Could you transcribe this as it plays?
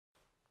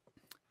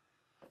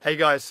Hey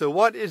guys, so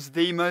what is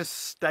the most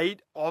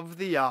state of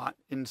the art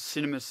in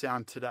cinema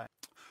sound today?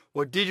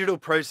 Well, digital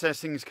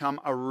processing has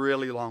come a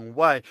really long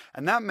way,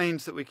 and that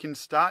means that we can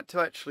start to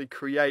actually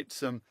create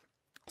some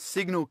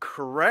signal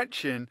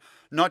correction,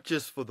 not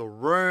just for the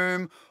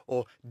room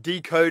or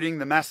decoding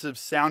the massive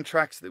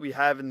soundtracks that we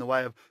have in the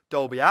way of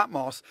Dolby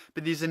Atmos,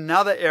 but there's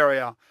another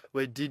area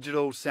where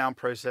digital sound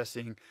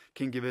processing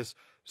can give us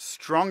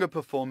stronger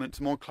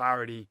performance, more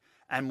clarity,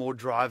 and more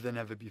drive than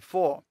ever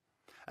before.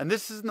 And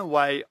this is in the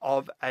way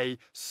of a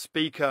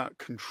speaker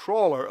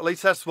controller. At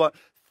least that's what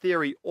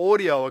Theory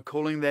Audio are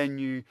calling their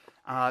new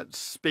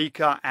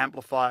speaker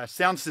amplifier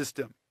sound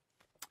system.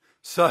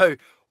 So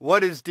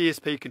what is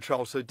DSP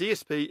control? So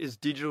DSP is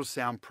digital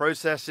sound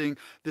processing.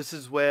 This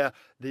is where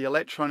the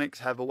electronics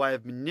have a way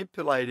of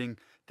manipulating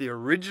the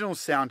original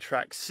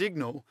soundtrack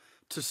signal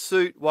to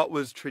suit what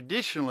was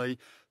traditionally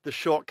the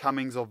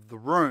shortcomings of the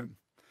room.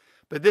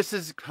 But this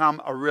has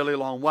come a really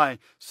long way,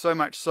 so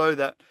much so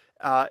that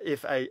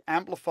if a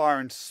amplifier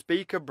and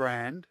speaker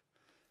brand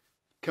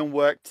can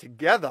work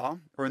together,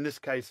 or in this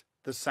case,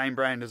 the same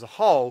brand as a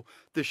whole,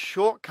 the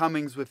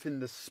shortcomings within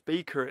the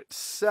speaker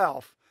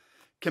itself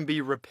can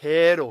be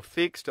repaired or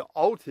fixed or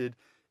altered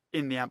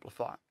in the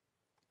amplifier.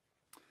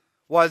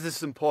 Why is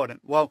this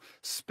important? Well,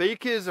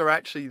 speakers are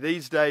actually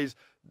these days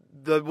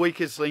the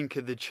weakest link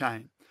of the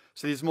chain.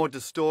 So there's more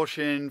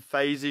distortion,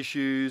 phase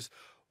issues,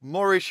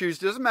 more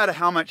issues. It doesn't matter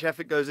how much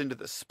effort goes into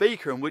the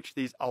speaker, in which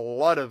there's a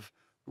lot of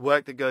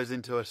work that goes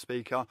into a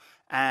speaker,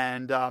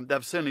 and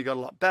they've certainly got a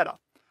lot better.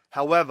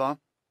 However,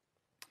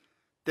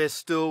 they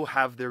still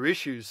have their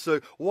issues.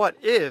 So what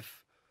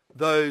if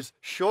those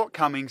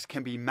shortcomings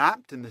can be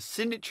mapped and the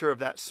signature of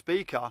that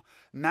speaker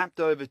mapped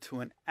over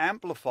to an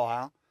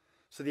amplifier,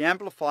 so the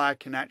amplifier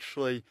can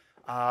actually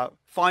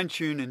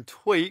fine-tune and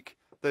tweak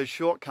those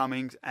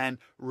shortcomings and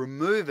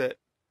remove it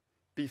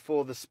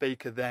before the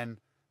speaker then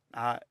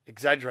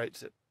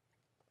exaggerates it.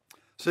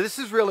 So this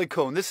is really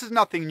cool, and this is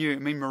nothing new. I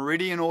mean,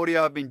 Meridian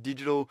Audio have been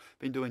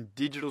doing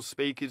digital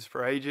speakers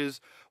for ages,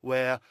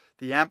 where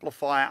the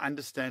amplifier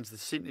understands the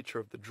signature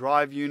of the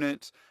drive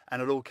units,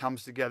 and it all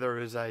comes together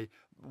as a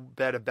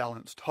better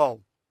balanced whole.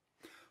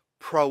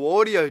 Pro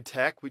Audio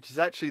Tech, which is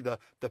actually the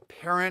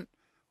parent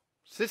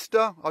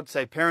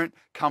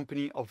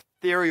company of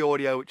Theory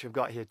Audio, which I've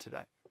got here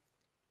today.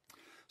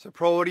 So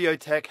Pro Audio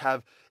Tech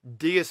have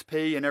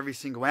DSP in every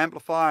single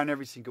amplifier, and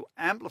every single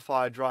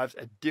amplifier drives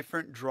a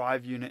different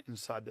drive unit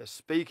inside their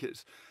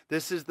speakers.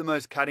 This is the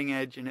most cutting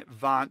edge and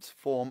advanced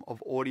form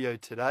of audio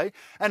today,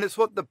 and it's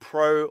what the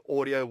pro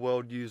audio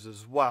world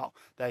uses as well.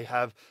 They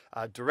have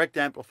direct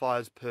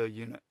amplifiers per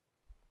unit.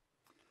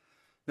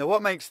 Now,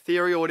 what makes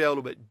Theory Audio a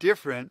little bit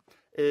different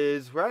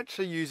is we're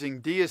actually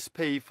using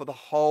DSP for the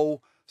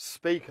whole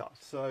speaker.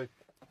 So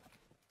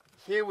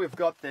here we've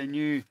got their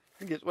new,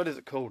 what is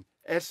it called?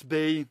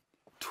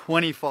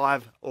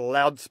 SB25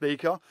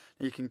 loudspeaker.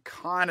 You can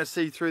kind of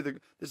see through this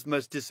is the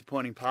most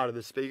disappointing part of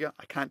the speaker.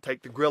 I can't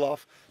take the grill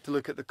off to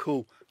look at the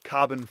cool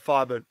carbon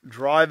fiber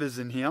drivers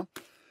in here.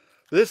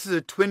 This is a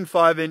twin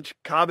 5-inch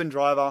carbon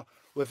driver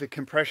with a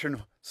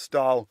compression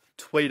style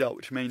tweeter,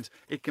 which means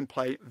it can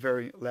play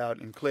very loud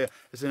and clear.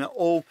 It's in an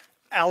all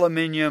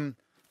aluminium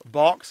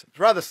box. It's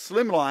rather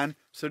slimline,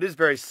 so it is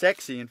very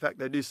sexy. In fact,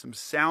 they do some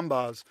sound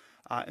bars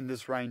in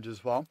this range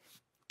as well.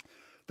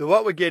 So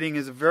what we're getting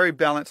is a very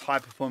balanced high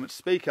performance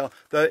speaker,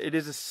 though it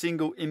is a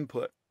single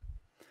input.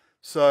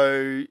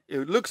 So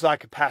it looks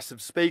like a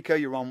passive speaker.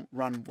 You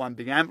run one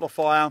big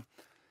amplifier,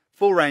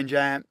 full range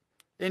amp,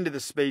 into the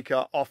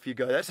speaker, off you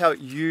go. That's how it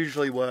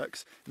usually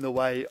works in the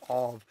way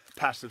of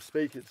passive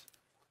speakers.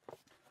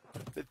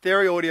 But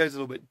Theory Audio is a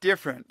little bit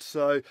different.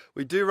 So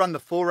we do run the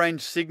full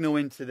range signal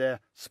into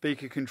their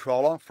speaker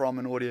controller from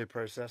an audio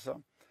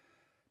processor.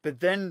 But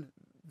then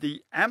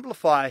the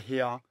amplifier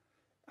here,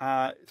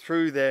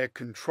 through their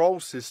control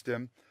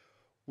system,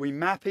 we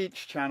map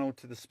each channel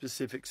to the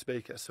specific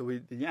speaker. So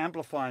the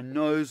amplifier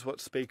knows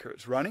what speaker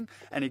it's running.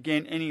 And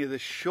again, any of the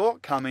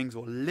shortcomings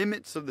or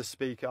limits of the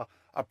speaker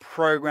are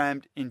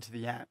programmed into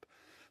the amp.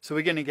 So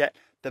we're going to get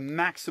the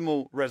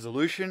maximal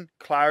resolution,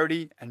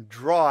 clarity, and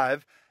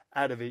drive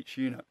out of each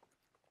unit.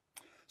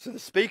 So the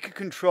speaker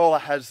controller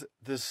has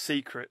the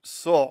secret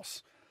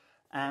sauce.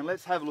 And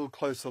let's have a little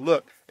closer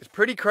look. It's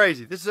pretty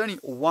crazy. This is only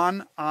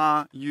 1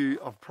 RU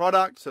of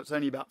product, so it's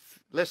only about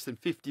less than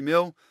 50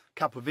 mil, a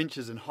couple of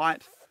inches in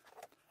height.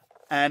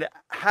 And it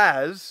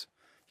has,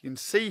 you can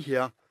see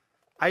here,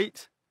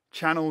 8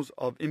 channels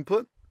of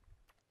input.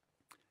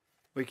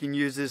 We can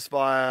use this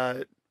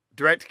via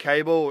direct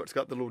cable. It's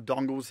got the little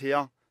dongles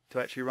here to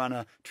actually run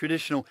a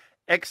traditional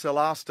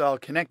XLR style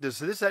connector.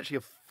 So this is actually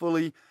a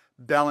fully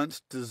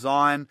balanced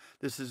design.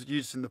 This is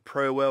used in the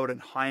pro world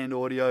and high-end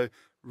audio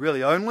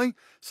really only.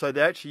 So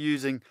they're actually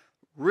using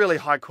really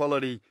high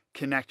quality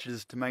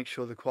connectors to make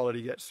sure the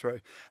quality gets through.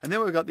 And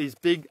then we've got these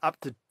big up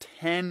to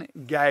 10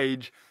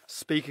 gauge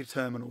speaker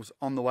terminals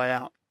on the way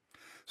out.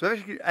 So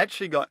we've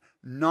actually got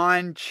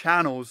 9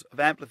 channels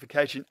of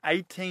amplification,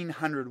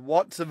 1800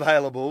 watts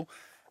available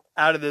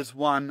out of this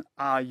 1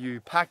 RU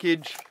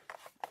package.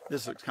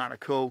 This looks kind of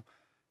cool.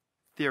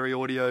 Theory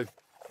Audio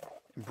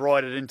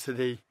embroidered into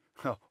the,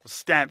 or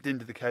stamped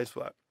into the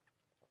casework.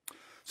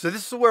 So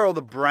this is where all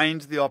the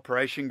brains of the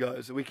operation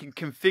goes. We can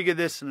configure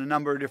this in a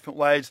number of different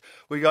ways.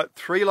 We got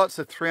 3 lots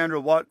of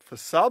 300 watt for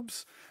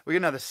subs. We got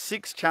another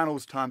 6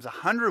 channels times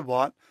 100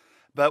 watt,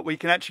 but we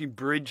can actually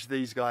bridge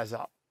these guys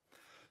up.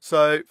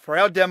 So for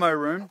our demo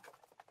room,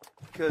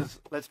 because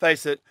let's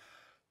face it,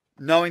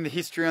 knowing the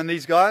history on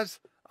these guys,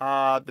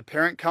 the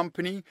parent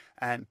company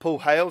and Paul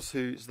Hales,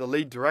 who's the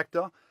lead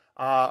director,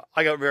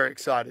 I got very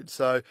excited.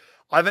 So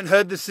I haven't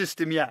heard the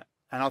system yet.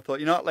 And I thought,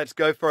 you know what, let's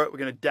go for it. We're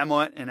going to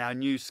demo it in our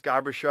new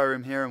Scarborough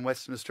showroom here in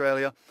Western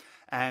Australia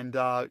and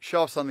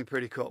show off something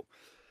pretty cool.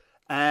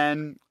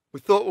 And we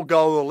thought we'll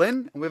go all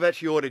in. And we've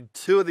actually ordered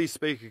 2 of these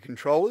speaker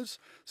controllers.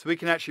 So we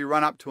can actually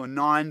run up to a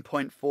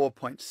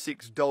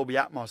 9.4.6 Dolby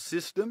Atmos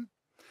system.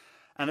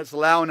 And it's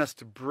allowing us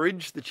to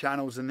bridge the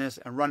channels in this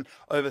and run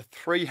over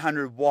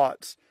 300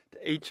 watts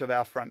to each of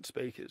our front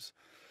speakers.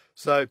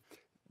 So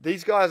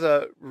these guys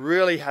are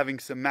really having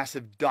some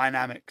massive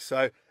dynamics.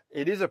 So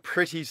it is a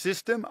pretty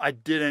system. I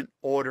didn't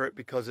order it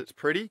because it's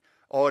pretty.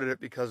 I ordered it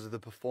because of the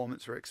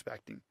performance we're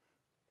expecting.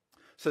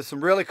 So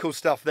some really cool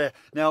stuff there.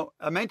 Now,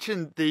 I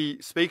mentioned the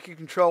speaker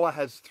controller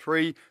has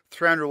 3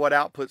 300 watt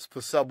outputs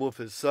for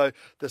subwoofers. So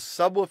the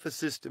subwoofer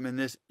system in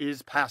this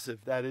is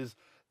passive. That is,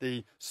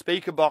 the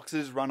speaker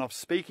boxes run off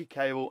speaker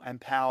cable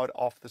and powered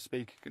off the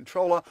speaker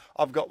controller.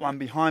 I've got one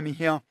behind me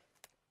here,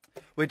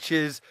 which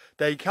is,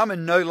 they come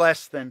in no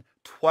less than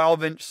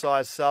 12-inch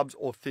size subs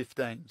or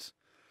 15s.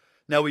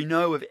 Now we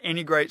know with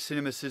any great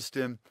cinema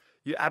system,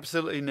 you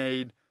absolutely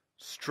need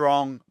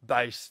strong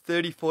bass.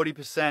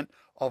 30–40%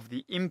 of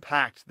the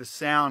impact, the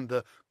sound,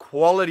 the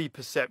quality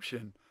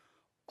perception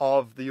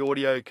of the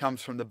audio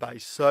comes from the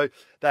bass. So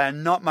they are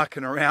not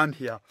mucking around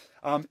here.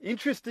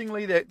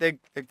 Interestingly, they're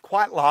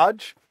quite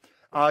large,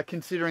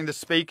 considering the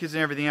speakers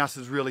and everything else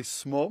is really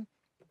small.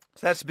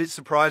 So that's a bit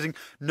surprising.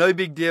 No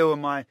big deal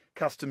in my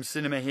custom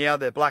cinema here.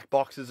 They're black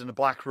boxes in a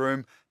black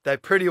room. They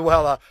pretty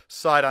well are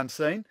sight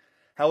unseen.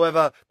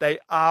 However, they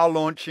are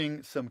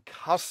launching some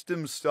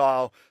custom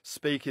style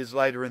speakers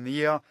later in the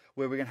year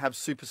where we're going to have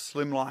super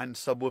slimline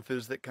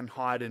subwoofers that can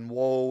hide in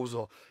walls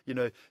or, you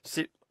know,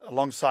 sit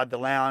alongside the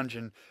lounge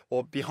and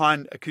or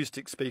behind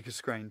acoustic speaker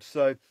screens.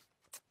 So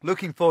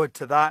looking forward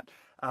to that.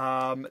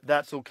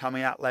 That's all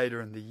coming out later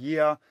in the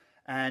year.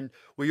 And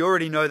we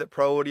already know that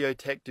Pro Audio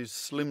Tech do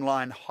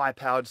slimline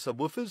high-powered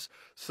subwoofers,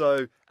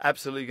 so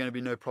absolutely going to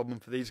be no problem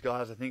for these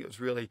guys. I think it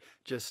was really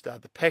just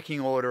the pecking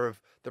order of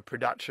the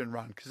production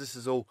run, because this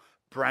is all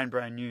brand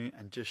new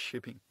and just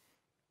shipping.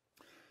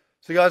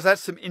 So guys,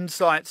 that's some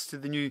insights to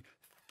the new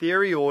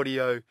Theory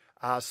Audio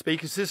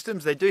speaker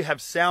systems. They do have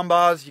sound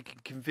bars. You can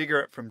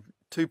configure it from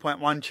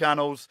 2.1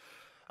 channels,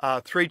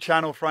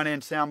 3-channel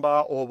front-end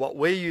soundbar, or what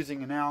we're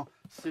using in our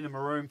cinema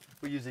room,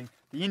 we're using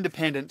the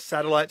independent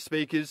satellite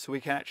speakers, so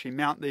we can actually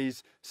mount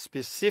these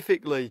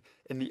specifically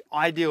in the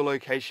ideal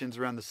locations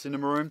around the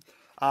cinema room.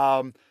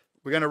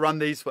 We're going to run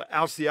these for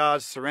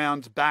LCRs,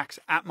 surrounds, backs,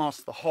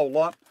 Atmos, the whole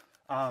lot.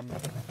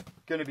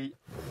 Going to be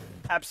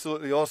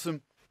absolutely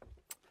awesome.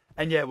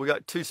 And yeah, we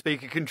got 2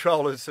 speaker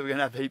controllers, so we're going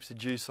to have heaps of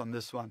juice on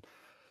this one.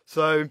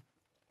 So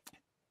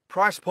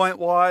price point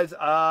wise,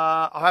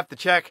 I'll have to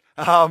check.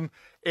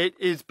 It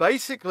is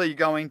basically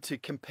going to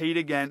compete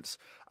against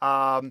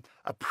a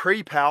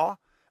pre-power,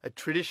 a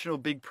traditional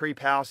big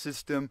pre-power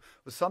system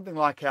with something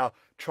like our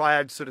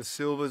Triad sort of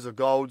silvers or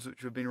golds,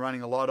 which we've been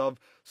running a lot of.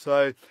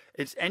 So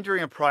it's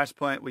entering a price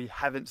point we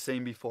haven't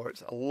seen before.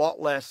 It's a lot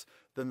less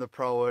than the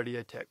Pro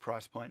Audio Tech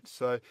price point.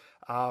 So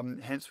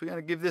hence we're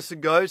going to give this a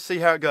go, see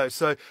how it goes.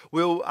 So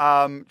we'll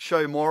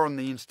show more on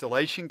the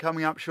installation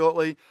coming up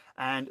shortly,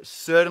 and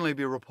certainly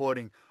be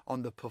reporting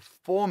on the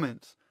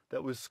performance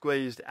that was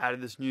squeezed out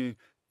of this new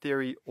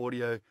Theory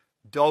Audio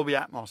Dolby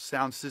Atmos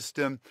sound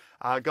system.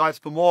 Guys,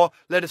 for more,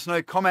 let us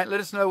know, comment, let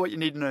us know what you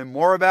need to know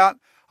more about.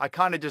 I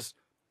kind of just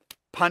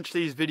punch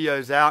these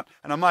videos out,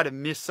 and I might have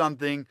missed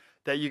something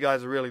that you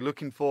guys are really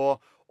looking for,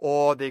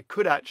 or there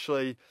could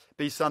actually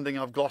be something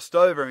I've glossed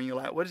over and you're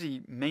like, what does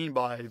he mean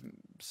by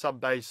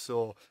sub bass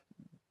or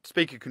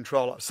speaker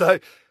controller? So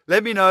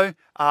let me know.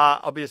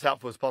 I'll be as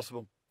helpful as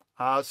possible.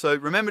 So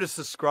remember to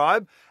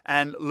subscribe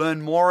and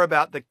learn more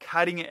about the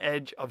cutting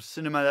edge of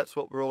cinema. That's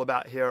what we're all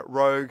about here at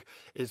Rogue,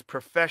 is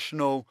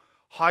professional,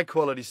 high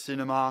quality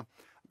cinema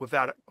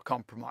without a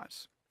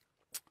compromise.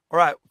 All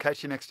right, we'll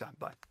catch you next time.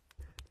 Bye.